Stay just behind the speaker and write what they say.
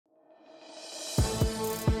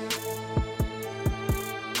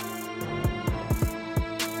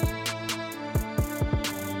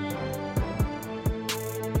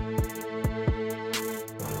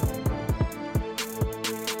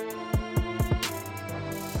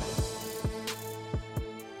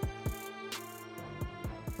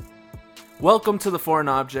Welcome to The Foreign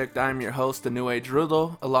Object. I'm your host, the New Age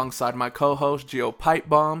Rudel, alongside my co-host, Geo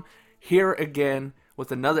Pipebomb, here again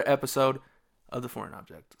with another episode of The Foreign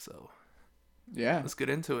Object. So, yeah, let's get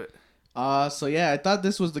into it. I thought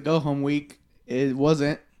this was the go-home week. It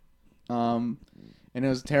wasn't, and it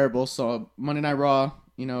was terrible. So, Monday Night Raw,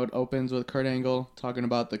 it opens with Kurt Angle talking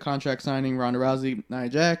about the contract signing, Ronda Rousey, Nia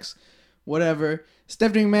Jax, whatever.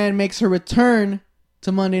 Stephanie McMahon makes her return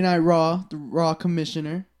to Monday Night Raw, the Raw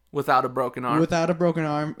commissioner. Without a broken arm. Without a broken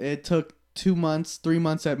arm. It took 2 months, 3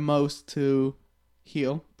 months at most to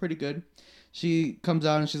heal. Pretty good. She comes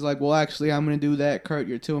out and she's like, well, actually, I'm going to do that. Kurt,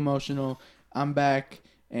 you're too emotional. I'm back.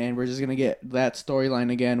 And we're just going to get that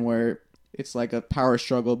storyline again where it's like a power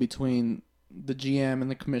struggle between the GM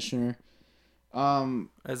and the commissioner.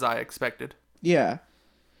 As I expected. Yeah.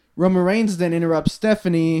 Roman Reigns then interrupts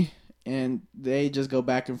Stephanie, and they just go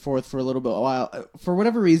back and forth for a little bit while. For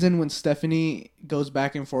whatever reason, when Stephanie goes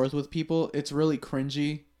back and forth with people, it's really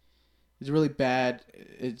cringy. It's really bad.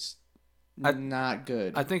 It's not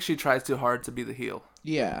good. I think she tries too hard to be the heel.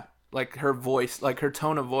 Yeah. Like her voice, like her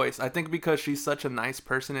tone of voice. I think because she's such a nice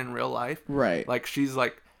person in real life. Right. Like she's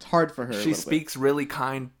like... It's hard for her. She speaks really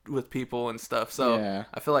kind with people and stuff. So yeah.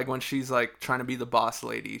 I feel like when she's like trying to be the boss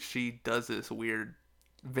lady, she does this weird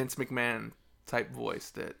Vince McMahon type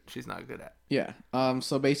voice that she's not good at. Yeah.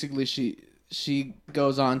 So basically she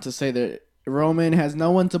goes on to say that Roman has no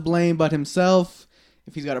one to blame but himself.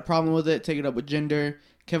 If he's got a problem with it, take it up with Jinder.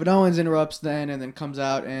 Kevin Owens interrupts then and then comes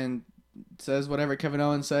out and says whatever Kevin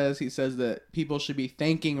Owens says. He says that people should be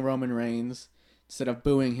thanking Roman Reigns instead of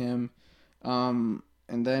booing him.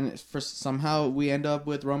 And then somehow we end up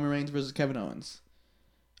with Roman Reigns versus Kevin Owens.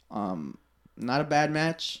 Not a bad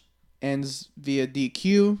match. Ends via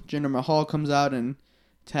DQ. Jinder Mahal comes out and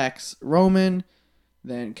attacks Roman.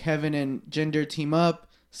 Then Kevin and Jinder team up.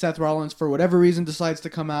 Seth Rollins, for whatever reason, decides to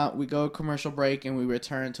come out. We go commercial break and we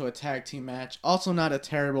return to a tag team match. Also not a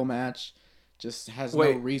terrible match. Just has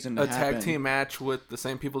no reason to happen. A tag team match with the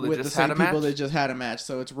same people that with just had a match? With the same people that just had a match.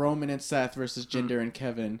 So it's Roman and Seth versus Jinder and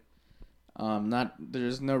Kevin.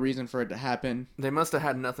 There's no reason for it to happen. They must have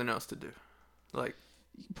had nothing else to do.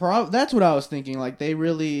 That's what I was thinking. Like, they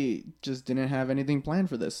really just didn't have anything planned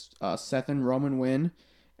for this. Seth and Roman win,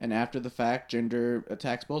 and after the fact, Jinder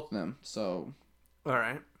attacks both of them. So, all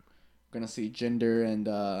right, we're gonna see Jinder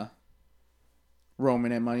and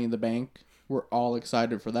Roman at Money in the Bank. We're all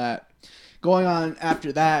excited for that. Going on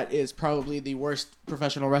after that is probably the worst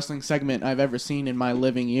professional wrestling segment I've ever seen in my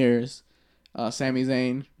living years. Sami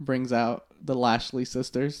Zayn brings out the Lashley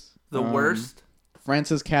sisters. The worst?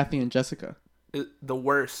 Frances, Kathy, and Jessica. The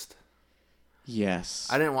worst? Yes.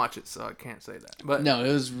 I didn't watch it, so I can't say that. But no,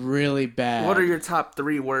 it was really bad. What are your top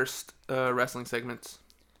 3 worst wrestling segments?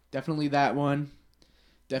 Definitely that one.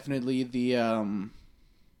 Definitely the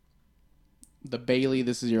Bayley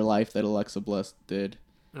This Is Your Life that Alexa Bliss did.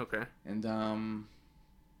 Okay. And I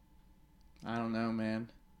don't know, man.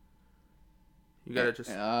 You gotta just...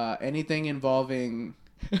 anything involving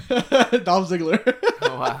Dolph Ziggler.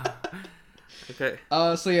 Oh, wow. Okay.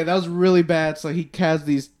 So yeah, that was really bad. So he has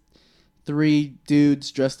these 3 dudes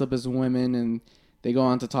dressed up as women, and they go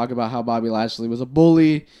on to talk about how Bobby Lashley was a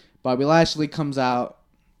bully. Bobby Lashley comes out.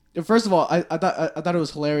 First of all, I thought it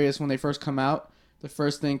was hilarious when they first come out. The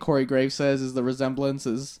first thing Corey Graves says is the resemblance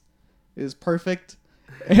is perfect.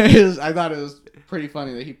 I thought it was pretty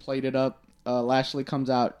funny that he played it up. Lashley comes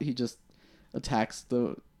out. He just attacks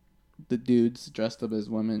the dudes dressed up as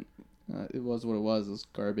women. It was what it was. It was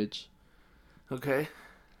garbage. Okay.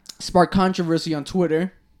 Sparked controversy on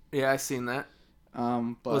Twitter. Yeah, I seen that.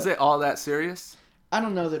 But was it all that serious? I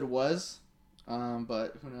don't know that it was.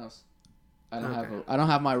 But who knows? I don't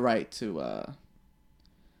have my right to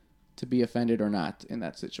be offended or not in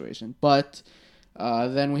that situation. But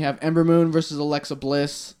then we have Ember Moon versus Alexa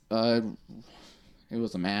Bliss. It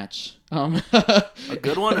was a match. A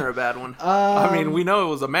good one or a bad one? I mean, we know it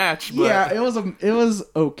was a match, but... Yeah, it was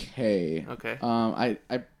okay. Okay.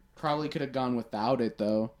 I probably could have gone without it,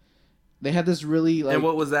 though. They had this really, like... And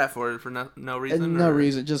what was that for? For no reason? No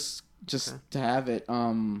reason. Just okay. To have it.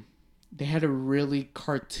 They had a really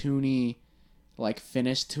cartoony,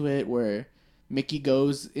 finish to it where Mickey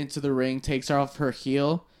goes into the ring, takes her off her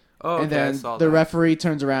heel... Oh, okay, and then the referee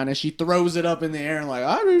turns around and she throws it up in the air and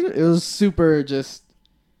it was super just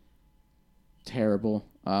terrible.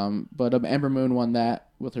 But Ember Moon won that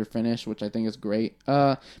with her finish, which I think is great.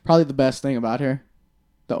 Probably the best thing about her.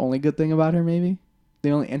 The only good thing about her, maybe.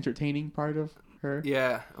 The only entertaining part of her.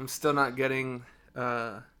 Yeah, I'm still not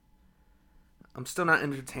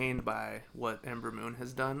entertained by what Ember Moon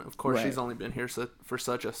has done. Of course, She's only been here for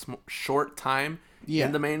such a short time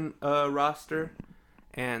in the main roster.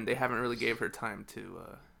 and they haven't really gave her time to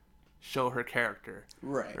show her character,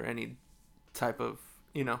 right, or any type of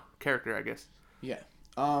character, I guess. Yeah.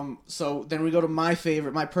 So then we go to my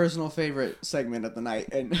personal favorite segment of the night,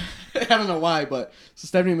 and I don't know why, but so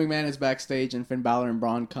Stephanie McMahon is backstage, and Finn Balor and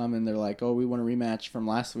Braun come, and they're like, "Oh, we want a rematch from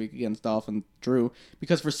last week against Dolph and Drew,"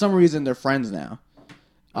 because for some reason they're friends now.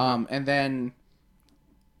 And then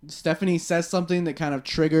Stephanie says something that kind of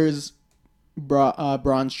triggers Braun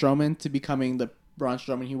Strowman to becoming the Braun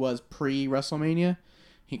Strowman he was pre-WrestleMania.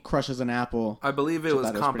 He crushes an apple. I believe it was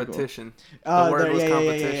competition. Cool. The word was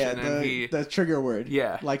competition. And the trigger word.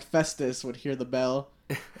 Yeah. Like Festus would hear the bell,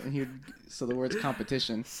 and so the word's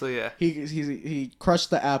competition. So yeah. He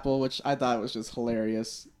crushed the apple, which I thought was just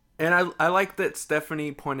hilarious. And I like that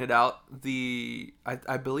Stephanie pointed out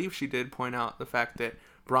I believe she did point out the fact that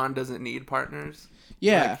Braun doesn't need partners.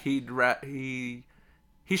 Yeah. Like he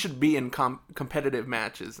should be in competitive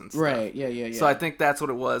matches and stuff. Right, yeah. So I think that's what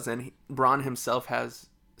it was, and Braun himself has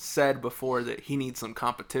said before that he needs some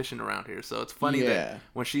competition around here. So it's funny that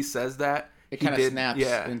when she says that, it kind of snaps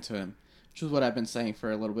into him, which is what I've been saying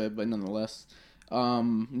for a little bit, but nonetheless.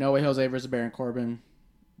 No Way Jose versus Baron Corbin.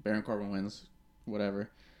 Baron Corbin wins. Whatever.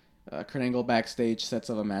 Kurt Angle backstage sets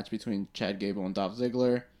up a match between Chad Gable and Dolph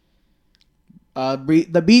Ziggler.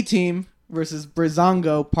 The B Team versus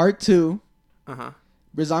Breezango Part 2. Uh-huh.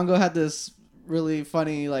 Breezango had this really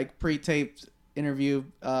funny, like, pre-taped interview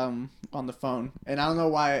on the phone. And I don't know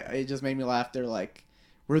why, it just made me laugh. They're like,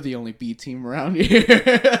 we're the only B Team around here.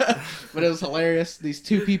 But it was hilarious. These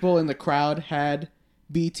two people in the crowd had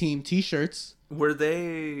B Team t-shirts. Were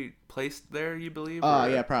they placed there, you believe?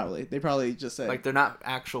 Yeah, probably. They probably just said... Like, they're not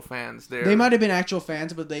actual fans. They might have been actual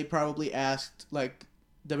fans, but they probably asked, like...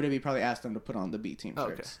 WWE probably asked them to put on the B Team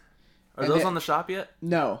shirts. Okay. Are those on the shop yet?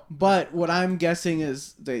 No, but what I'm guessing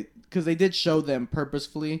is because they did show them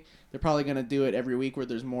purposefully, they're probably going to do it every week where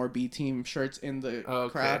there's more B Team shirts in the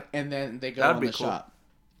crowd, and then they go on the shop.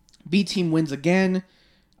 B Team wins again.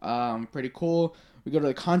 Pretty cool. We go to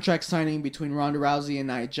the contract signing between Ronda Rousey and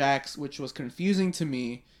Nia Jax, which was confusing to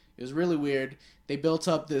me. It was really weird. They built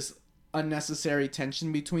up this unnecessary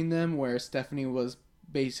tension between them where Stephanie was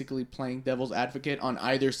basically playing devil's advocate on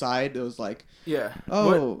either side. It was like,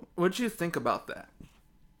 what'd you think about that?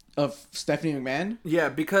 Of Stephanie McMahon? Yeah,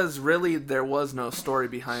 because really there was no story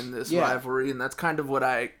behind this rivalry, and that's kind of what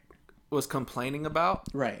I was complaining about.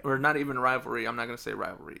 Right. Or not even rivalry. I'm not going to say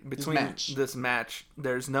rivalry. Between this match,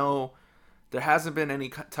 there hasn't been any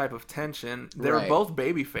type of tension. They were both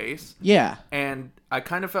babyface. Yeah. And I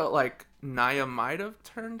kind of felt like Nia might have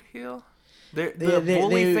turned heel. The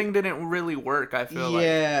bully thing didn't really work, I feel like.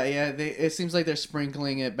 Yeah. It seems like they're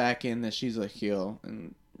sprinkling it back in that she's a heel,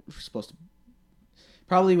 and we're supposed to...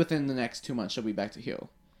 Probably within the next 2 months, she'll be back to heel.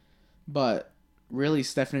 But really,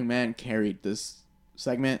 Stephanie McMahon carried this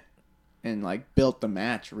segment and, like, built the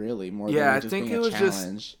match, really, more than just being a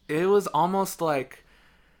challenge. It was almost like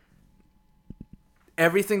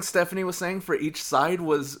everything Stephanie was saying for each side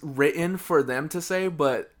was written for them to say,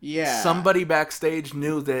 but somebody backstage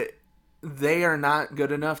knew that they are not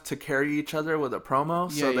good enough to carry each other with a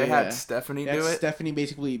promo, so they had Stephanie do it. Stephanie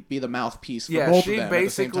basically be the mouthpiece for both of them at the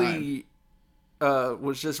same time. She basically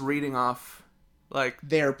was just reading off like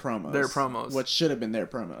their promos, what should have been their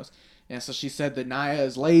promos. And so she said that Nia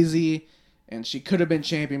is lazy, and she could have been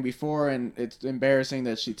champion before, and it's embarrassing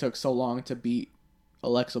that she took so long to beat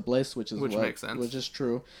Alexa Bliss, which makes sense, which is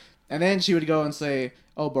true. And then she would go and say,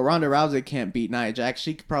 "Oh, but Ronda Rousey can't beat Nia Jax.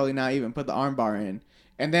 She could probably not even put the armbar in."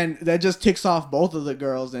 And then that just ticks off both of the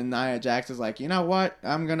girls, and Nia Jax is like, you know what?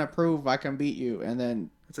 I'm going to prove I can beat you. And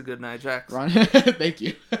then... That's a good Nia Jax. Thank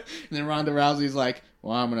you. And then Ronda Rousey's like,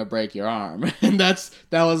 well, I'm going to break your arm. And that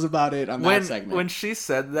was about it on that segment. When she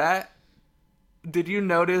said that, did you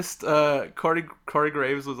notice Corey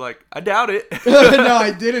Graves was like, I doubt it. No,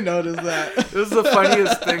 I didn't notice that. It was the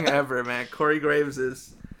funniest thing ever, man. Corey Graves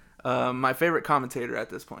is my favorite commentator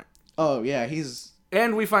at this point. Oh, yeah,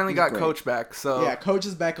 And we finally got great. Coach back, so... Yeah, Coach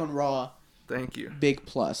is back on Raw. Thank you. Big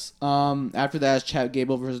plus. After that is Chad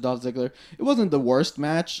Gable versus Dolph Ziggler. It wasn't the worst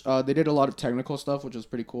match. They did a lot of technical stuff, which was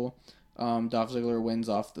pretty cool. Dolph Ziggler wins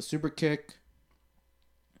off the super kick.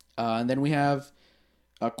 And then we have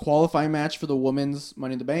a qualifying match for the women's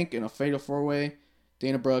Money in the Bank in a fatal four-way.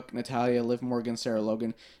 Dana Brooke, Natalya, Liv Morgan, Sarah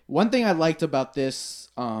Logan. One thing I liked about this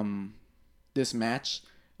match,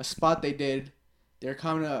 a spot they did... They're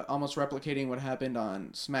kind of almost replicating what happened on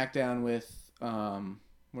SmackDown with,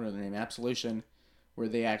 what are their name? Absolution, where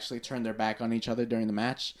they actually turned their back on each other during the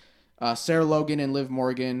match. Sarah Logan and Liv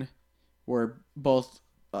Morgan were both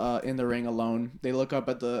in the ring alone. They look up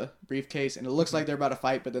at the briefcase, and it looks like they're about to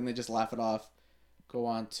fight, but then they just laugh it off. go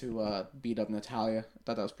on to beat up Natalya. I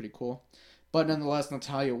thought that was pretty cool. But nonetheless,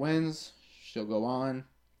 Natalya wins. She'll go on.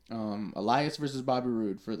 Elias versus Bobby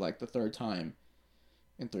Roode for like the third time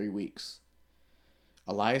in 3 weeks.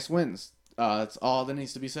 Elias wins. That's all that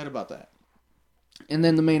needs to be said about that. And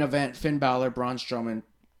then the main event, Finn Balor, Braun Strowman.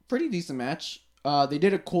 Pretty decent match. They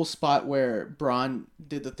did a cool spot where Braun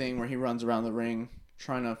did the thing where he runs around the ring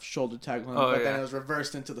trying to shoulder tackle him, then it was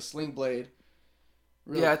reversed into the sling blade.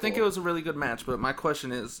 Really cool. I think it was a really good match, but my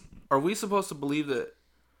question is, are we supposed to believe that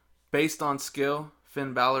based on skill,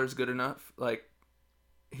 Finn Balor is good enough? Like,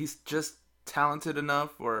 he's just talented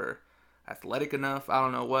enough or athletic enough? I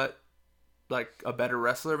don't know what. Like, a better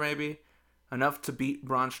wrestler, maybe? Enough to beat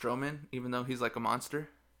Braun Strowman, even though he's like a monster?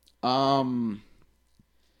 From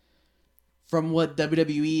what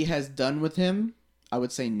WWE has done with him, I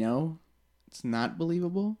would say no. It's not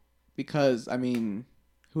believable. Because, I mean,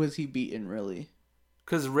 who has he beaten, really?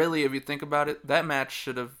 Because really, if you think about it, that match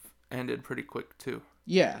should have ended pretty quick, too.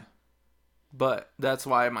 Yeah. But that's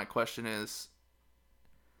why my question is,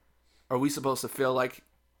 are we supposed to feel like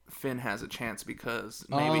Finn has a chance because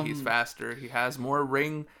maybe he's faster, he has more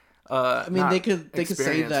ring I mean, they could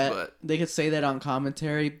say that, but they could say that on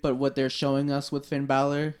commentary, but what they're showing us with Finn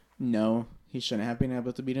Balor, no, he shouldn't have been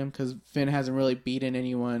able to beat him because Finn hasn't really beaten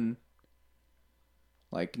anyone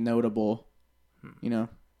like notable, you know.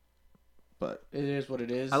 But it is what it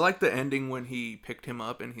is. I like the ending when he picked him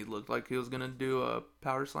up and he looked like he was gonna do a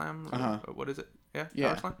power slam. Or what is it? Yeah,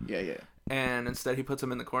 power slam. Yeah. And instead he puts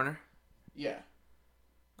him in the corner. Yeah,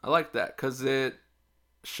 I like that because it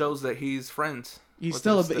shows that he's friends. He's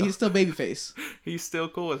still babyface. He's still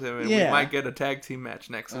cool with him, and we might get a tag team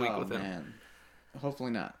match next week with him. Man.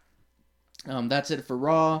 Hopefully not. That's it for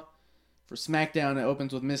Raw. For SmackDown, it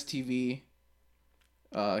opens with Miz TV.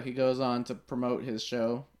 He goes on to promote his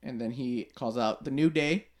show, and then he calls out the New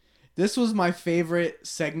Day. This was my favorite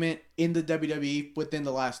segment in the WWE within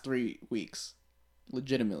the last 3 weeks.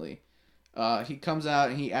 Legitimately. He comes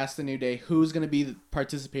out and he asks the New Day who's going to be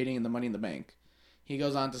participating in the Money in the Bank. He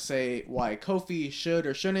goes on to say why Kofi should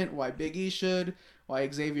or shouldn't, why Big E should, why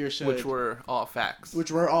Xavier should. Which were all facts.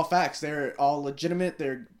 They're all legitimate.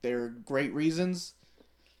 They're great reasons.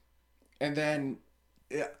 And then,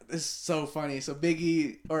 yeah, this is so funny. So Big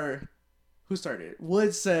E, or who started it?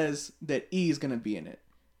 Woods says that E is going to be in it.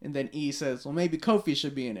 And then E says, well, maybe Kofi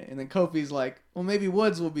should be in it. And then Kofi's like, well, maybe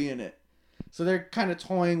Woods will be in it. So they're kind of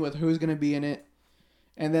toying with who's going to be in it.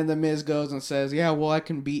 And then The Miz goes and says, yeah, well, I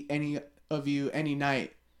can beat any of you any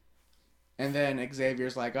night. And then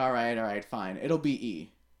Xavier's like, all right, fine. It'll be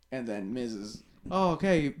E. And then Miz is, oh,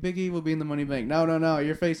 okay, Big E will be in the Money Bank. No,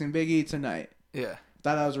 you're facing Big E tonight. Yeah.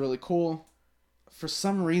 Thought that was really cool. For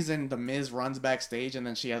some reason, The Miz runs backstage and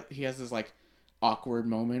then he has this like awkward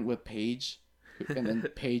moment with Paige. And then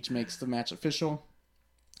Paige makes the match official.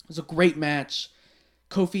 It was a great match.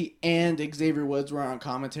 Kofi and Xavier Woods were on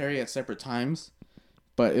commentary at separate times.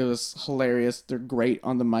 But it was hilarious. They're great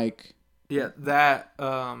on the mic. Yeah, that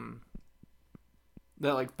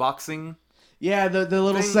like boxing. Yeah, the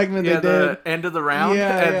little segment they did. The end of the round.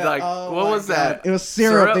 And like, what was that? It was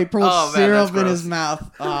syrup. They poured syrup in his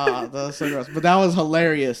mouth. That was so gross. But that was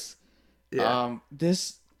hilarious. Yeah.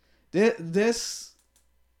 This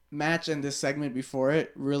match and this segment before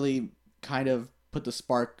it really kind of put the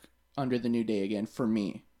spark under the New Day again for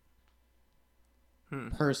me.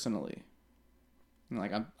 Personally.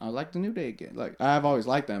 Like I like the New Day again. Like I've always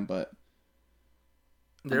liked them, but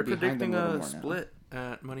they're predicting a split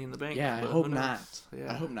at Money in the Bank. Yeah, I hope not.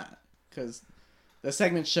 Yeah. I hope not, because the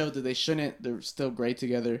segment showed that they shouldn't. They're still great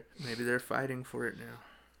together. Maybe they're fighting for it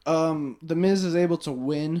now. The Miz is able to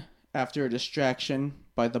win after a distraction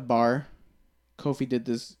by the bar. Kofi did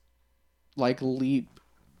this like leap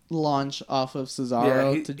launch off of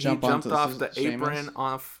Cesaro to jump onto he jumped off the apron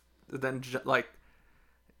off, then like.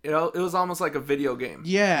 It was almost like a video game.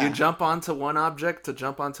 Yeah. You jump onto one object to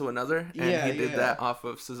jump onto another, and he did that off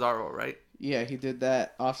of Cesaro, right? Yeah, he did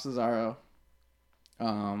that off Cesaro.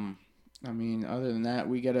 I mean, other than that,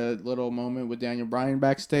 we get a little moment with Daniel Bryan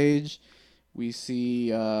backstage. We see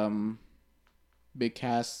Big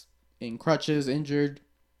Cass in crutches, injured.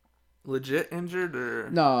 Legit injured, or?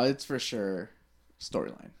 No, it's for sure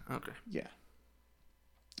storyline. Okay. Yeah.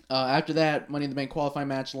 After that, Money in the Bank qualifying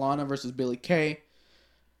match, Lana versus Billie Kay.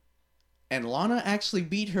 And Lana actually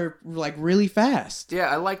beat her like really fast. Yeah,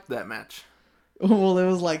 I liked that match. Well, it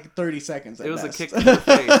was like 30 seconds. It was a kick to the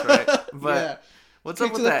face, right? But what's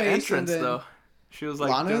up with that entrance though? She was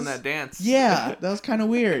like doing that dance. Yeah, that was kind of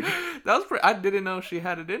weird. I didn't know she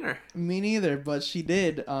had it in her. Me neither, but she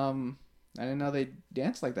did. I didn't know they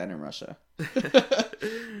danced like that in Russia.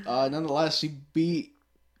 Nonetheless, she beat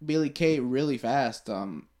Bailey Kay really fast.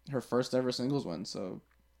 Her first ever singles win, so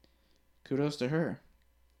kudos to her.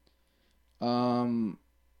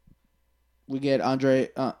 We get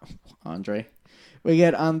We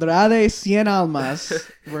get Andrade Cien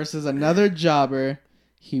Almas versus another jobber.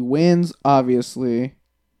 He wins, obviously.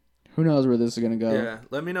 Who knows where this is gonna go? Yeah,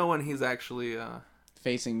 let me know when he's actually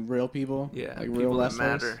facing real people. Yeah, like people real that wrestlers.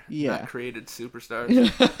 matter. Yeah, not created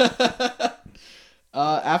superstars.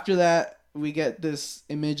 After that, we get this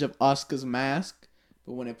image of Asuka's mask,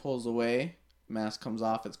 but when it pulls away, mask comes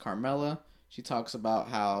off. It's Carmella. She talks about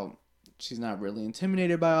how she's not really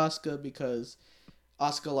intimidated by Asuka because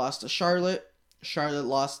Asuka lost to Charlotte. Charlotte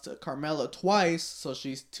lost to Carmella twice, so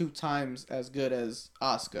she's 2 times as good as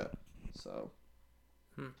Asuka. So,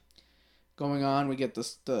 going on, we get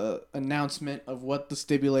the announcement of what the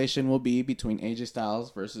stipulation will be between AJ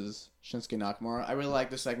Styles versus Shinsuke Nakamura. I really like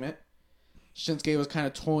this segment. Shinsuke was kind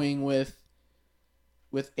of toying with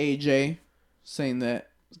AJ, saying that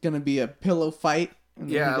it's going to be a pillow fight.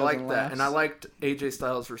 Yeah, I like that. And I liked AJ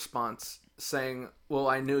Styles' response saying, well,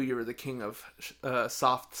 I knew you were the king of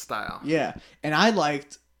soft style. Yeah, and I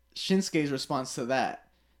liked Shinsuke's response to that,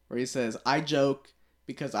 where he says, I joke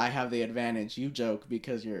because I have the advantage. You joke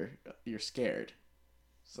because you're scared.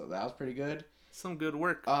 So that was pretty good. Some good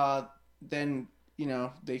work. Then,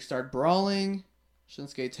 they start brawling.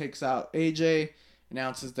 Shinsuke takes out AJ,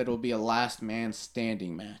 announces that it'll be a last man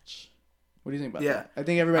standing match. What do you think about that? I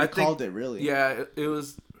think everybody called it, really. Yeah, it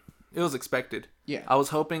was expected. Yeah. I was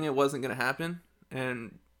hoping it wasn't going to happen,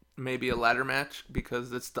 and maybe a ladder match,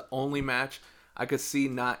 because it's the only match I could see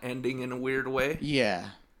not ending in a weird way. Yeah.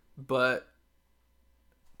 But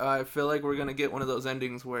I feel like we're going to get one of those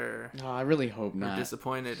endings where... Oh, I really hope not. We're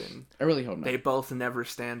disappointed, and I really hope not. They both never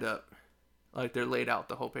stand up. Like, they're laid out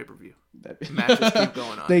the whole pay-per-view. Matches keep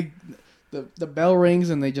going on. The bell rings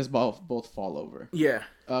and they just both fall over. Yeah.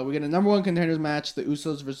 We get a number 1 contenders match: the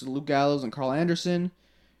Usos versus Luke Gallows and Carl Anderson.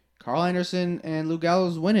 Carl Anderson and Luke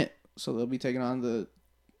Gallows win it, so they'll be taking on the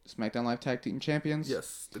SmackDown Live Tag Team Champions.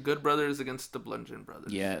 Yes, the Good Brothers against the Bludgeon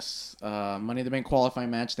Brothers. Yes. Money in the Bank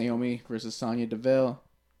qualifying match: Naomi versus Sonya Deville.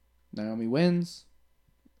 Naomi wins.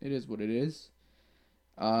 It is what it is.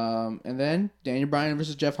 And then Daniel Bryan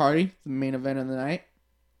versus Jeff Hardy, the main event of the night.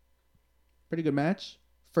 Pretty good match.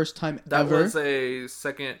 First time ever. That was a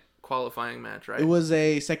second qualifying match, right? It was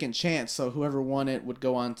a second chance, so whoever won it would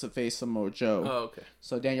go on to face Samoa Joe. Oh, okay.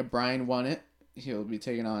 So Daniel Bryan won it. He'll be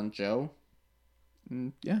taking on Joe.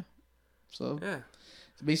 Yeah. So yeah.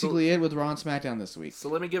 That's basically it with Raw and SmackDown this week. So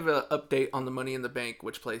let me give an update on the Money in the Bank,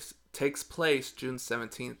 which takes place June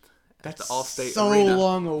 17th. That's the Allstate so Arena.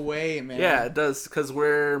 long away, man. Yeah, it does, because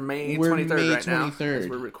we're May 23rd right now as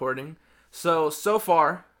we're recording. So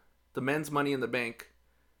far, the men's Money in the Bank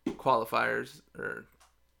qualifiers, or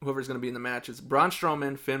whoever's going to be in the match, is Braun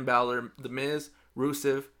Strowman, Finn Balor, The Miz,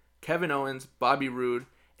 Rusev, Kevin Owens, Bobby Roode,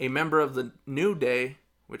 a member of the New Day,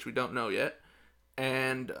 which we don't know yet,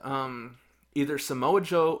 and either Samoa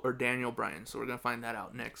Joe or Daniel Bryan. So we're going to find that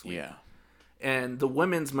out next week. Yeah. And the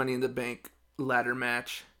women's Money in the Bank ladder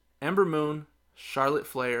match: Ember Moon, Charlotte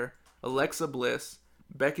Flair, Alexa Bliss,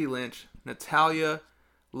 Becky Lynch, Natalya,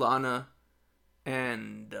 Lana,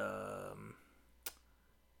 and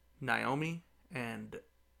Naomi, and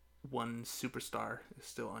one superstar is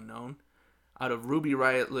still unknown. Out of Ruby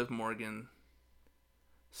Riott, Liv Morgan,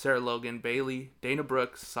 Sarah Logan, Bayley, Dana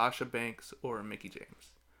Brooke, Sasha Banks, or Mickie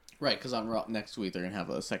James. Right, because on Raw next week they're going to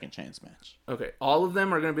have a second chance match. Okay, all of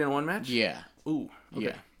them are going to be in one match? Yeah. Ooh,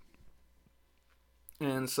 okay. Yeah.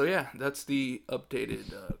 And so, yeah, that's the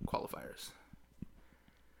updated qualifiers.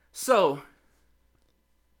 So,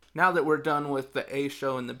 now that we're done with the A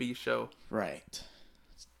show and the B show. Right.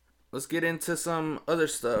 Let's get into some other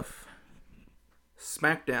stuff.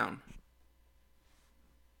 SmackDown.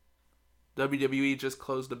 WWE just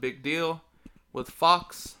closed a big deal with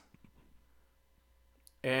Fox.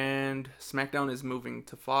 And SmackDown is moving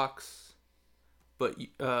to Fox. But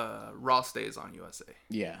Raw stays on USA.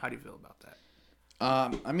 Yeah. How do you feel about that?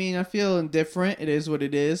 I mean, I feel indifferent. It is what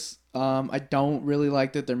it is. I don't really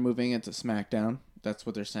like that they're moving into SmackDown. That's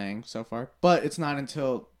what they're saying so far. But it's not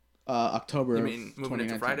until October. You mean moving it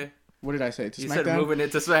to Friday? What did I say? To you SmackDown? Said moving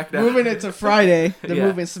it to SmackDown. Moving it to Friday. They're Yeah.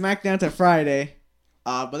 moving SmackDown to Friday.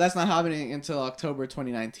 But that's not happening until October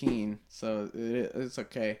 2019. So it's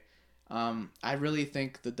okay. I really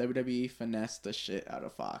think the WWE finessed the shit out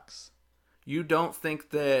of Fox. You don't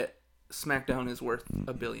think that SmackDown is worth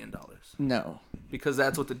 $1 billion? No. Because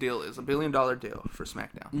that's what the deal is. $1 billion deal for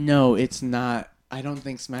SmackDown. No, it's not. I don't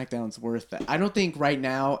think SmackDown's worth that. I don't think right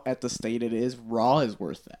now, at the state it is, Raw is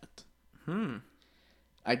worth that.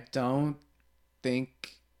 I don't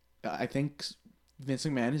think... I think Vince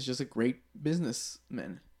McMahon is just a great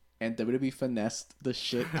businessman, and WWE finessed the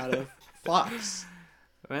shit out of Fox.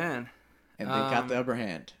 Man. And they got the upper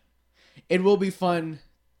hand. It will be fun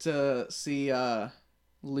to see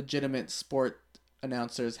legitimate sport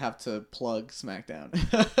announcers have to plug SmackDown.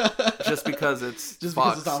 Just because it's just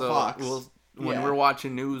Fox. Because it's on Fox. When we're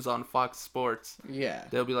watching news on Fox Sports,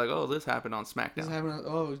 they'll be like, "Oh, this happened on SmackDown."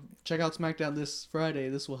 Oh, check out SmackDown this Friday.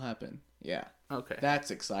 This will happen. Yeah. Okay.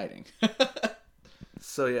 That's exciting.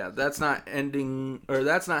 So yeah, that's not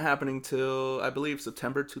happening till I believe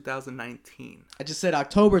September 2019. I just said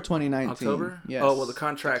October 2019. October? Yes. Oh well, the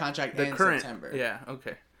contract ends current September. Yeah.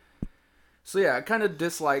 Okay. So yeah, I kind of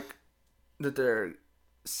dislike that they're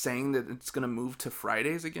saying that it's gonna move to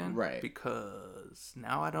Fridays again, right? Because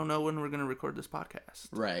now I don't know when we're gonna record this podcast,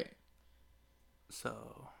 right?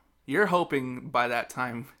 So you're hoping by that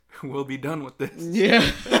time we'll be done with this, yeah?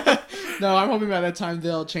 No, I'm hoping by that time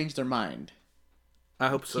they'll change their mind. I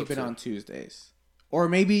hope so. Keep it on Tuesdays, or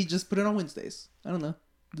maybe just put it on Wednesdays. I don't know.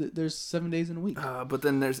 There's 7 days in a week. But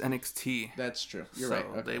then there's NXT. That's true. You're right.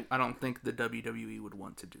 Okay. I don't think the WWE would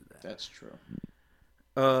want to do that. That's true.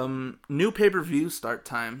 New pay-per-view start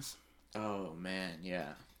times. Oh man,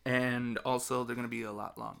 yeah. And also they're gonna be a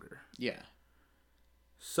lot longer. Yeah.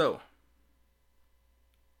 So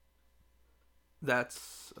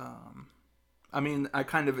that's I mean, I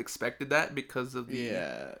kind of expected that because of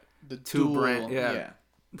the the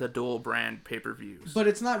dual brand pay-per-views. But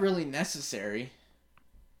it's not really necessary.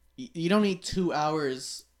 You don't need 2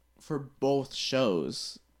 hours for both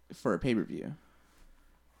shows for a pay-per-view.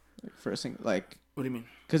 For a single, like. What do you mean?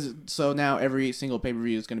 Because so now every single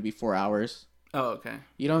pay-per-view is going to be 4 hours. Oh, okay.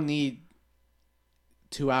 You don't need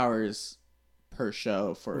 2 hours per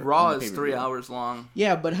show for Raw is 3 hours long.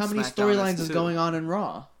 Yeah, but how many storylines is going on in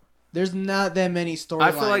Raw? There's not that many storylines.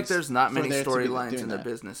 I feel like there's not many storylines in the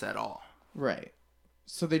business at all. Right.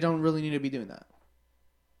 So they don't really need to be doing that.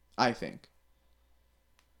 I think.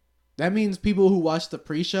 That means people who watch the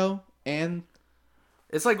pre-show and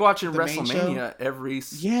it's like watching WrestleMania every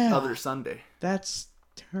other Sunday. That's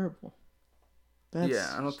terrible. I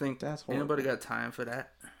don't think that's horrible. Anybody got time for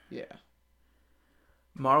that. Yeah.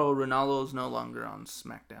 Mauro Ranallo's no longer on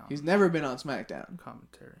SmackDown. He's never been on SmackDown.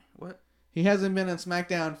 Commentary. What? He hasn't been on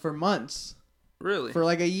SmackDown for months. Really? For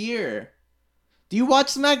like a year. Do you watch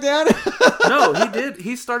SmackDown? No, he did.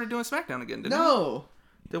 He started doing SmackDown again, didn't he? No.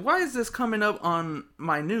 Then why is this coming up on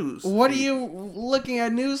my news? What are you looking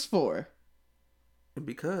at news for?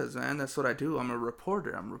 Because, man, that's what I do. I'm a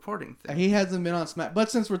reporter. I'm reporting things. He hasn't been on SmackDown. But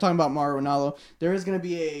since we're talking about Mauro Ranallo, there is going to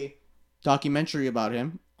be a documentary about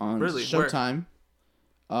him on Showtime.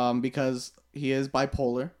 Because he is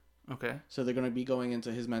bipolar. Okay. So they're going to be going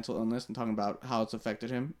into his mental illness and talking about how it's affected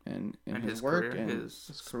him and his work career, and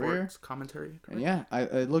his career. Commentary. And yeah,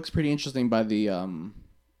 it looks pretty interesting by the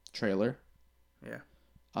trailer. Yeah.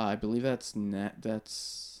 I believe that's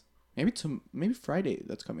maybe Friday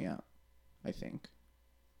that's coming out, I think.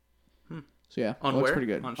 So yeah, on looks where? pretty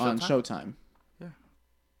good. On Showtime. Yeah.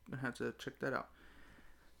 I have to check that out.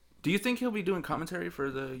 Do you think he'll be doing commentary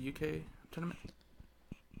for the UK tournament?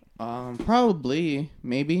 Probably,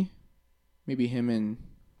 maybe him and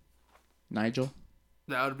Nigel.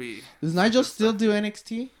 That would be. Does Nigel still do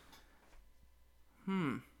NXT?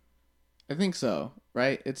 I think so,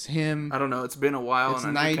 right? It's him. I don't know. It's been a while. It's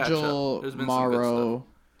Nigel, Mauro,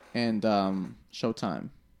 and Showtime.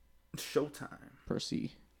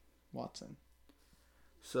 Percy Watson.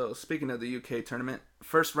 So, speaking of the UK tournament,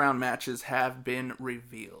 first round matches have been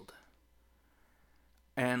revealed.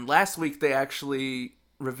 And last week they actually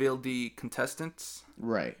revealed the contestants.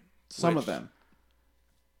 Right. Some of them.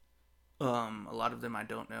 A lot of them I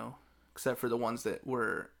don't know, except for the ones that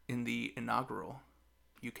were in the inaugural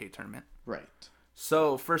UK tournament. Right.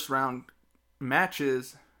 So, first round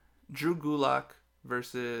matches, Drew Gulak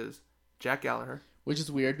versus Jack Gallagher. Which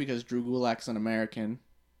is weird because Drew Gulak's an American.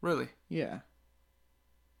 Really? Yeah.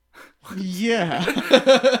 Yeah.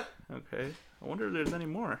 Okay. I wonder if there's any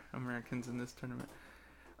more Americans in this tournament.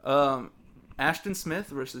 Ashton Smith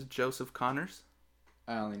versus Joseph Connors.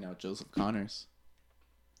 I only know Joseph Connors.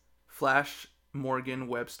 Flash Morgan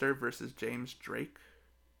Webster versus James Drake.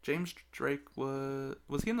 James Drake was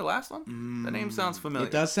he in the last one? The name sounds familiar.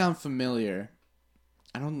 It does sound familiar.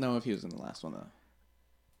 I don't know if he was in the last one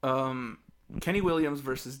though. Kenny Williams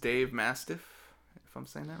versus Dave Mastiff, if I'm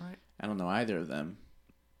saying that right. I don't know either of them.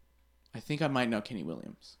 I think I might know Kenny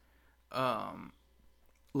Williams.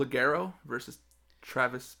 Ligero versus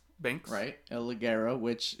Travis Banks. Right, El Ligero,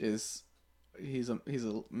 which is he's a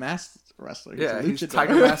masked wrestler. He's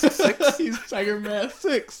Tiger Mask 6. He's Tiger Mask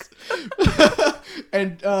 6.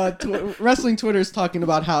 And wrestling Twitter is talking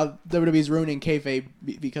about how WWE's ruining kayfabe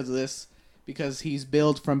because of this, because he's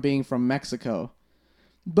billed from being from Mexico.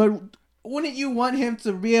 But wouldn't you want him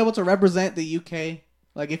to be able to represent the UK?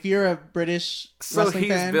 Like, if you're a British wrestling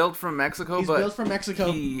fan... So he's billed from Mexico, he's billed from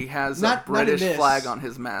Mexico. He has a British flag on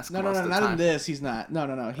his mask No, not in this. He's not.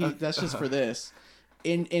 No. That's just for this.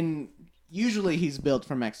 Usually he's built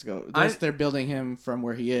from Mexico. They're building him from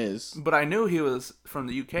where he is. But I knew he was from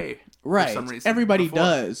the UK. Right. For some reason. Everybody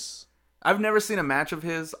does. I've never seen a match of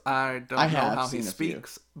his. I don't know how he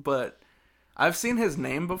speaks, but I've seen his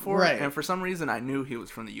name before, right. And for some reason I knew he was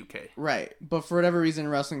from the UK. Right. But for whatever reason,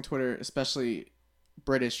 wrestling Twitter, especially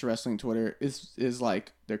British wrestling Twitter, is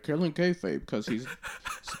like, they're killing kayfabe because he's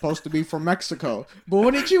supposed to be from Mexico. But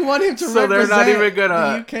wouldn't you want him to represent they're not even gonna,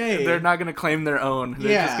 the UK? They're not going to claim their own.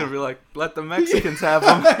 They're just going to be like, let the Mexicans have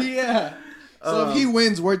him. Yeah. So if he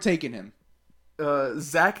wins, we're taking him.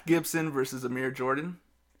 Zach Gibson versus Amir Jordan.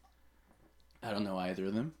 I don't know either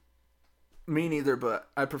of them. Me neither, but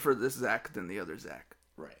I prefer this Zach than the other Zach.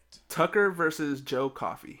 Right. Tucker versus Joe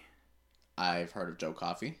Coffey. I've heard of Joe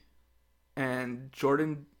Coffey. And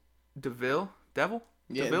Jordan Deville? Yeah,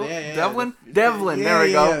 Devlin? Devlin, yeah, there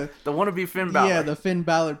we go. Yeah. The wannabe Finn Balor. Yeah, the Finn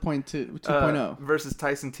Balor 2.0. Versus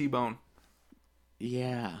Tyson T-Bone.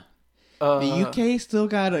 Yeah. The UK still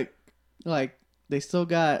got they still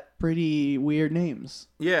got pretty weird names.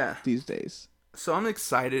 Yeah. These days. So I'm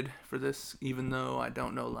excited for this, even though I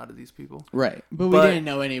don't know a lot of these people. Right. But we didn't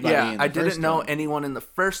know anybody in the first one. I didn't know anyone in the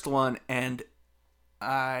first one, and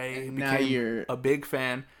I became a big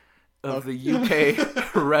fan of the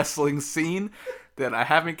UK wrestling scene that I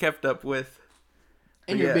haven't kept up with.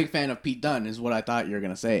 And you're a big fan of Pete Dunne, is what I thought you were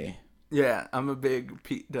going to say. Yeah, I'm a big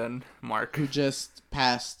Pete Dunne mark. Who just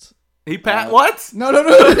passed... He passed... what? No,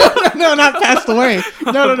 not passed away.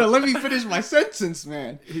 No, let me finish my sentence,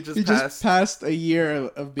 man. He just passed a year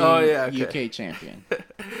of being UK champion.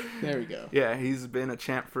 There we go. Yeah, he's been a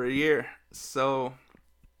champ for a year. So,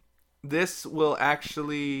 this will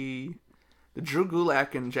actually... The Drew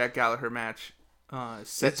Gulak and Jack Gallagher match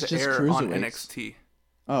set to air on NXT.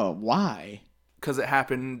 Oh, why? Because it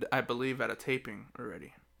happened, I believe, at a taping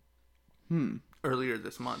already. Earlier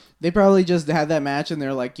this month. They probably just had that match and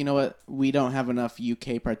they're like, you know what? We don't have enough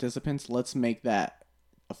UK participants. Let's make that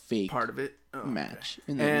a fake part of it match.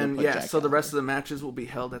 And so the rest of the matches will be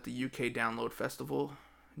held at the UK Download Festival,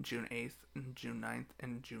 June 8th, and June 9th,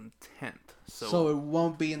 and June 10th. So it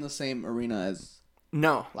won't be in the same arena as...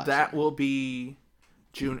 No, that will be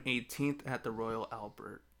June 18th at the Royal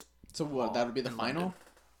Albert. So what? That'll be the final?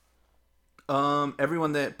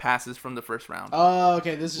 Everyone that passes from the first round. Oh,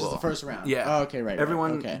 okay. This is the first round. Yeah. Oh, okay, right.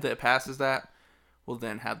 Everyone that passes that will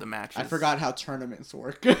then have the matches. I forgot how tournaments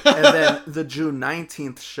work. And then the June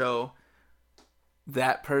 19th show,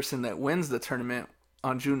 that person that wins the tournament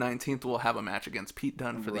on June 19th will have a match against Pete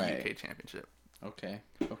Dunne for the UK Championship. Okay.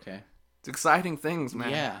 It's exciting things,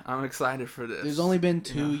 man. Yeah. I'm excited for this. There's only been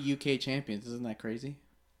 2 UK champions. Isn't that crazy?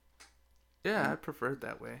 Yeah, I prefer it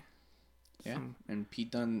that way. Yeah. And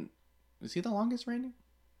Pete Dunne, is he the longest reigning?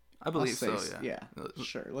 I believe so, yeah. Yeah,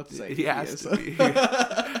 sure. Let's say he has to be.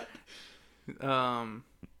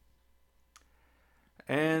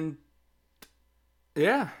 And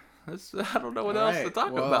yeah, I don't know what else to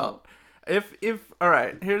talk about. All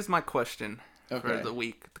right, here's my question for the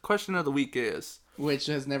week. The question of the week is, which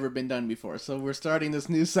has never been done before, so we're starting this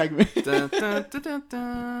new segment. Dun, dun, dun, dun,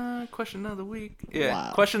 dun. Question of the week. Yeah,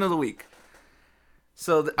 wow. Question of the week.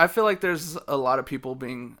 So I feel like there's a lot of people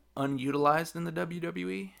being unutilized in the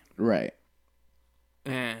WWE. Right.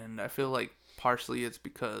 And I feel like partially it's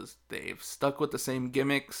because they've stuck with the same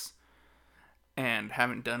gimmicks and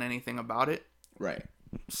haven't done anything about it. Right.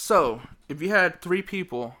 So, if you had 3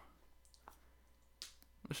 people,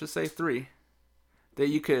 let's just say 3, that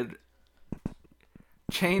you could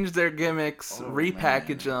change their gimmicks,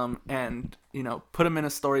 repackage them, and, put them in a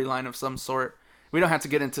storyline of some sort. We don't have to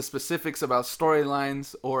get into specifics about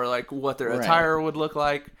storylines or like what their attire would look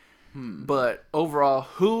like. But overall,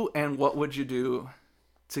 who and what would you do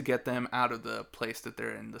to get them out of the place that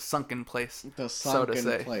they're in, the sunken place, so to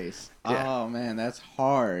say. Place. Yeah. Oh man, that's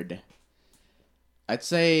hard. I'd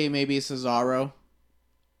say maybe Cesaro.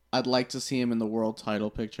 I'd like to see him in the world title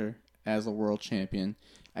picture as a world champion.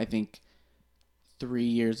 I think 3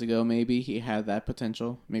 years ago maybe he had that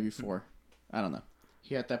potential. Maybe 4. I don't know.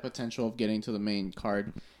 He had that potential of getting to the main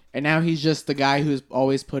card. And now he's just the guy who's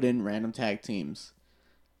always put in random tag teams.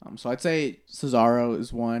 So I'd say Cesaro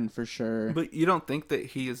is one for sure. But you don't think that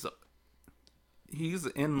he's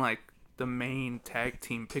in like the main tag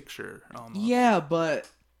team picture almost? Yeah, but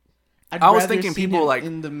I was thinking people like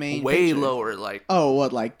in the main way picture. Lower, like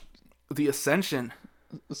like The Ascension.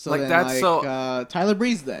 So like that's so. Tyler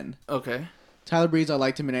Breeze then. Okay. Tyler Breeze, I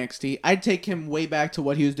liked him in NXT. I'd take him way back to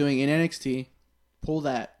what he was doing in NXT. Pull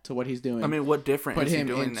that to what he's doing. I mean, what different is he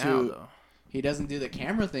doing now, though? He doesn't do the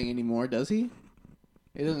camera thing anymore, does he?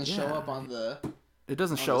 It doesn't show up on the... It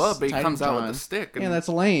doesn't show up, but he comes out with a stick. Yeah, that's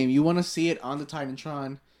lame. You want to see it on the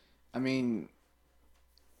Titantron. I mean,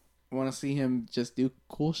 I want to see him just do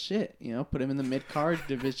cool shit. You know, put him in the mid-card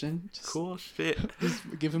division. Just, cool shit. Just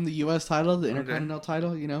give him the U.S. title, the Intercontinental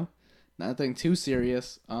title, you know? Nothing too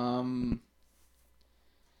serious.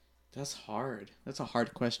 That's hard. That's a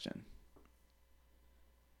hard question.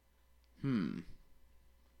 I'm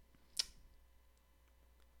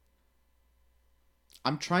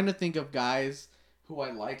trying to think of guys who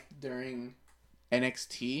I liked during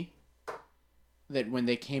NXT that when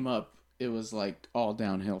they came up, it was like all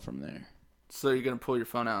downhill from there. So you're going to pull your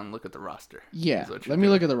phone out and look at the roster? Yeah, let me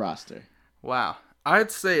look at the roster. Wow.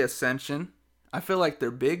 I'd say Ascension. I feel like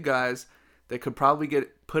they're big guys. They could probably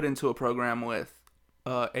get put into a program with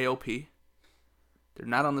AOP. They're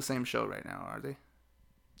not on the same show right now, are they?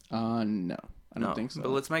 No. I don't think so. But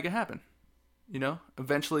let's make it happen. You know?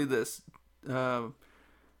 Eventually this...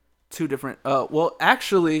 two different... well,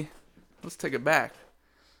 actually, let's take it back.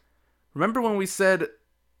 Remember when we said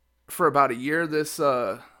for about a year this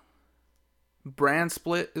brand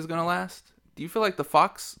split is going to last? Do you feel like the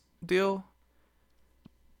Fox deal...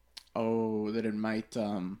 Oh, that it might...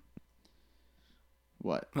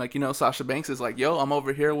 What? Like, you know, Sasha Banks is like, yo, I'm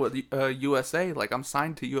over here with USA. Like, I'm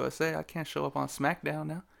signed to USA. I can't show up on SmackDown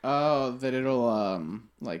now. Oh, that it'll,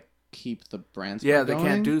 like, keep the brands going? They going?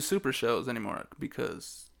 Can't do super shows anymore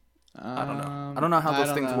because, I don't know. I don't know how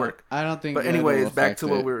those things work. I don't think But anyways, back to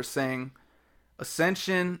what we were saying.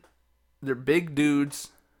 Ascension, they're big dudes.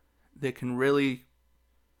 They can really,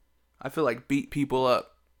 I feel like, beat people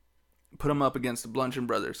up. Put them up against the Bludgeon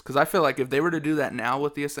Brothers. Because I feel like if they were to do that now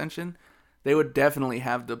with the Ascension... They would definitely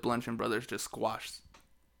have the Bludgeon Brothers just squash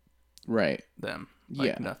them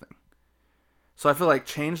like nothing. So I feel like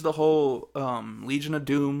change the whole Legion of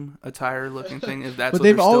Doom attire looking thing if that's but what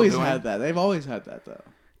they're still doing. But they've always had that. They've always had that though.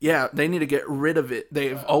 Yeah, they need to get rid of it.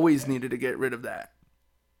 They've always needed to get rid of that.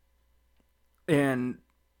 And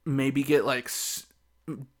maybe get like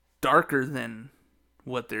darker than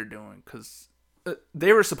what they're doing cuz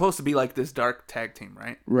they were supposed to be like this dark tag team,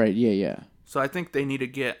 right? Right, yeah. So I think they need to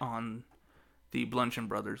get on the Bludgeon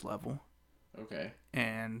Brothers level. Okay.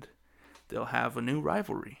 And they'll have a new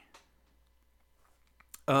rivalry.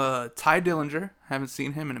 Ty Dillinger, haven't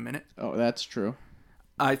seen him in a minute. Oh, that's true.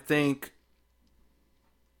 I think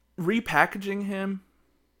repackaging him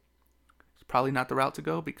is probably not the route to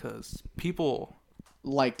go because people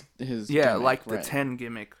like his gimmick, like the 10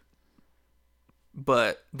 gimmick.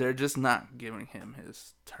 But they're just not giving him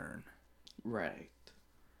his turn. Right.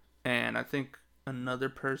 And I think another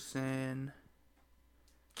person...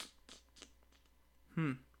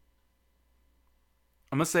 I'm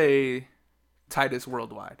going to say Titus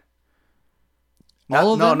Worldwide.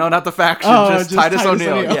 No, not the faction. Just Titus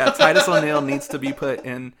O'Neil. Yeah, Titus O'Neil needs to be put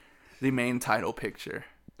in the main title picture.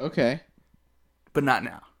 Okay. But not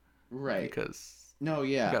now. Right. Because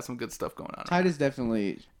we got some good stuff going on. Titus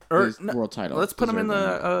definitely is world title. Let's put him in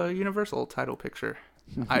the Universal title picture.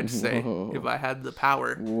 I'd say if I had the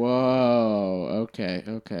power. Whoa.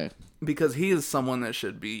 Okay. Because he is someone that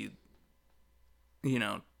should be, you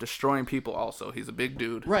know, destroying people also. He's a big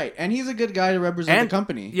dude. Right. And he's a good guy to represent the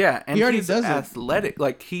company. Yeah. And he already he's does athletic.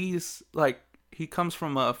 Like, he comes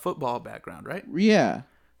from a football background, right? Yeah.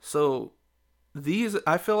 So,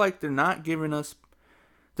 I feel like they're not giving us...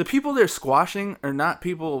 The people they're squashing are not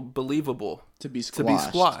people believable to be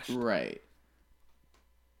squashed. Right.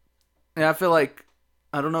 And I feel like...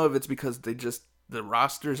 I don't know if it's because the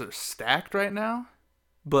rosters are stacked right now,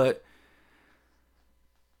 but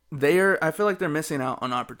I feel like they're missing out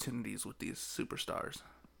on opportunities with these superstars.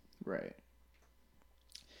 Right.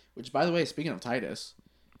 Which, by the way, speaking of Titus,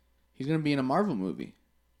 he's going to be in a Marvel movie.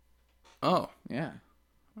 Oh. Yeah.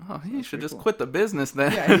 Oh, he should just quit the business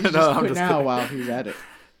then. Yeah, he should just quit now while he's at it.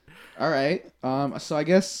 All right. So I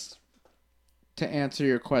guess to answer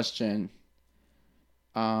your question,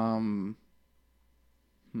 I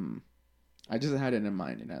just had it in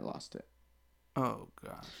mind and I lost it. Oh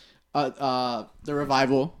gosh. The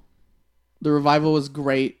Revival. The Revival was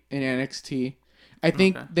great in NXT. I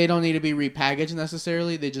think they don't need to be repackaged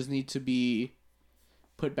necessarily. They just need to be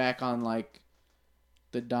put back on like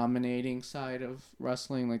the dominating side of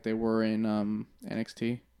wrestling, like they were in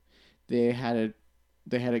NXT. They had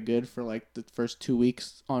it good for like the first 2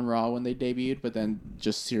 weeks on Raw when they debuted, but then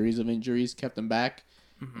just series of injuries kept them back.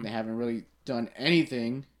 Mm-hmm. They haven't really done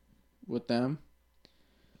anything with them.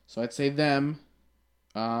 So I'd say them.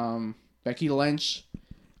 Becky Lynch,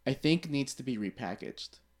 I think, needs to be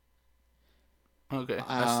repackaged. Okay,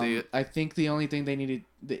 I see it. I think the only thing they needed,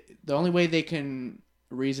 the only way they can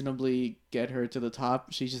reasonably get her to the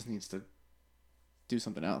top, she just needs to do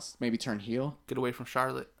something else. Maybe turn heel. Get away from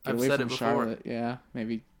Charlotte. I've said it before. Charlotte. Yeah,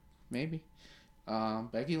 maybe. Becky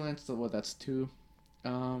Lynch, that's 2.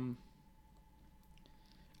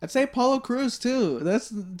 I'd say Apollo Crews too.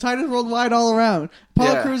 That's Titus Worldwide all around.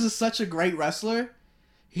 Apollo Crews is such a great wrestler.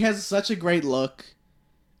 He has such a great look.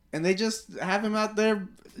 And they just have him out there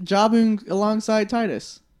jobbing alongside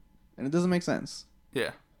Titus. And it doesn't make sense.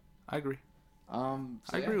 Yeah, I agree. I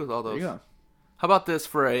agree with all those. There you go. How about this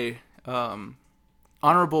for a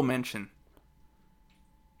honorable mention?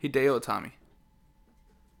 Hideo Itami.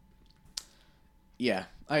 Yeah,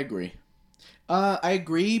 I agree. I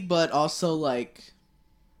agree, but also, like...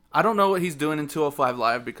 I don't know what he's doing in 205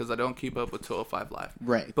 Live because I don't keep up with 205 Live.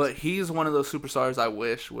 Right. But he's one of those superstars I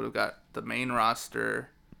wish would have got the main roster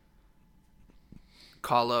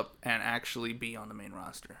call up and actually be on the main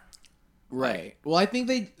roster. Right. Like, well, I think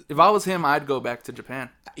they... If I was him, I'd go back to Japan.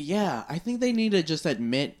 Yeah, I think they need to just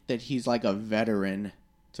admit that he's like a veteran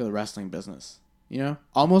to the wrestling business. You know?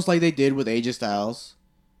 Almost like they did with AJ Styles.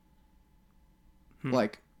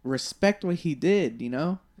 Like, respect what he did, you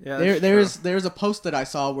know? Yeah, there's a post that I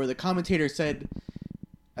saw where the commentator said,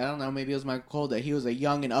 I don't know, maybe it was Michael Cole, that he was a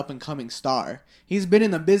young and up-and-coming star. He's been in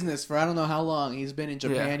the business for I don't know how long. He's been in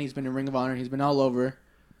Japan, He's been in Ring of Honor, he's been all over.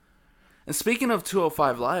 And speaking of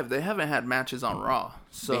 205 Live, they haven't had matches on Raw.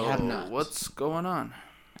 So they have not. What's going on?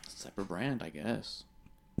 Separate brand, I guess.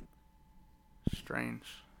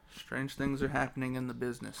 Strange things are happening in the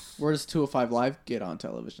business. Where does 205 Live get on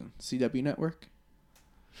television? CW Network?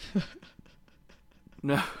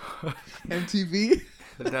 No. MTV?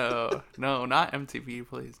 No, not MTV,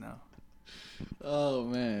 please, no. Oh,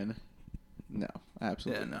 man. No,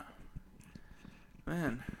 absolutely not.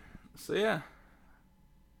 Man, so yeah.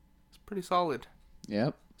 It's pretty solid.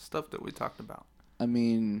 Yep. Stuff that we talked about. I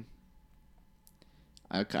mean,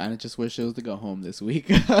 I kind of just wish it was to go home this week.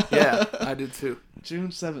 Yeah, I did too. June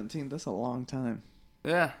 17th, that's a long time.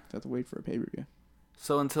 Yeah. Have to wait for a pay-per-view.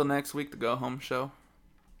 So until next week, the go-home show.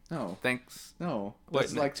 No. Thanks. No.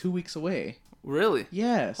 That's like 2 weeks away. Really?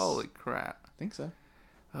 Yes. Holy crap. I think so.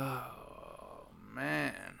 Oh,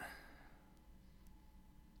 man.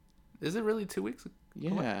 Is it really 2 weeks?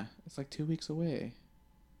 Yeah. It's like 2 weeks away.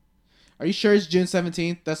 Are you sure it's June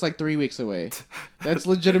 17th? That's like 3 weeks away. That's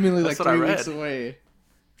legitimately like 3 weeks away.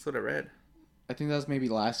 That's what I read. I think that was maybe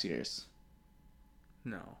last year's.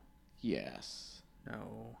 No. Yes.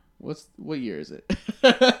 No. What year is it?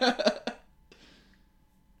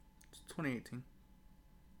 2018.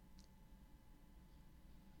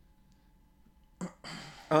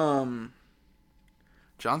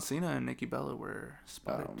 John Cena and Nikki Bella were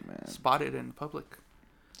spotted in public.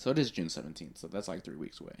 So it is June 17th, so that's like 3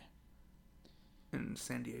 weeks away. In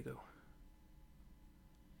San Diego.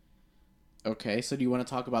 Okay, so do you want to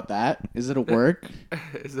talk about that? Is it a work?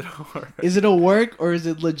 Is it a work? Is it a work, or is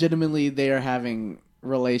it legitimately they are having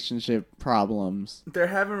relationship problems? They're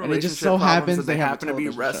having relationship and it just so problems happens that they happen to be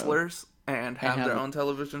wrestlers and have their own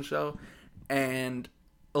television show and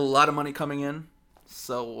a lot of money coming in.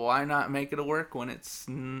 So why not make it a work when it's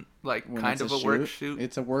like when kind of a work shoot?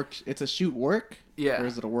 It's a shoot work? Yeah. Or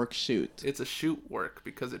is it a work shoot? It's a shoot work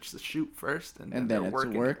because it's the shoot first and then it's a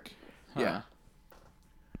work? Huh. Yeah.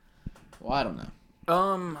 Well, I don't know.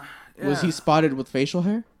 Yeah. Was he spotted with facial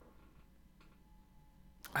hair?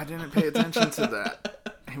 I didn't pay attention to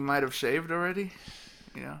that. He might have shaved already.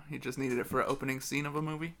 You know, he just needed it for an opening scene of a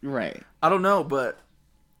movie. Right. I don't know, but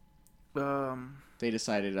they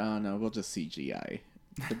decided, oh no, we'll just CGI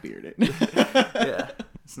the beard. Yeah,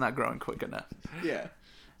 it's not growing quick enough. Yeah,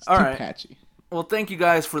 it's All right. Patchy. Well, thank you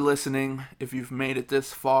guys for listening. If you've made it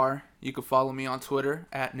this far, you can follow me on Twitter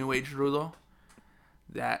at NewAgeRulo.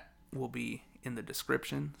 That will be in the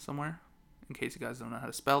description somewhere, in case you guys don't know how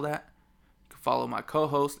to spell that. You can follow my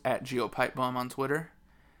co-host at GeoPipebomb on Twitter.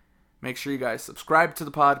 Make sure you guys subscribe to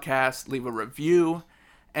the podcast, leave a review,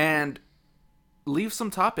 and leave some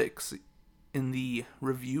topics in the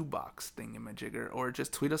review box thingamajigger, or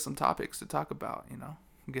just tweet us some topics to talk about, you know,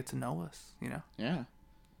 get to know us, you know? Yeah.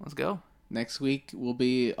 Let's go. Next week will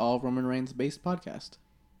be all Roman Reigns based podcast.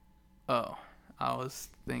 Oh, I was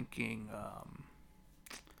thinking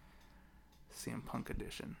CM Punk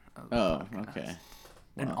edition of the podcast. Okay.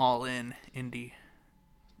 An all-in indie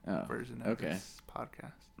version of this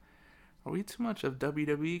podcast. Are we too much of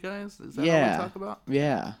WWE guys? Is that what we talk about?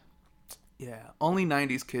 Yeah. Yeah. Only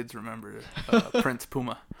 90s kids remember Prince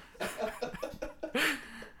Puma.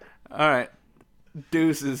 All right.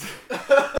 Deuces.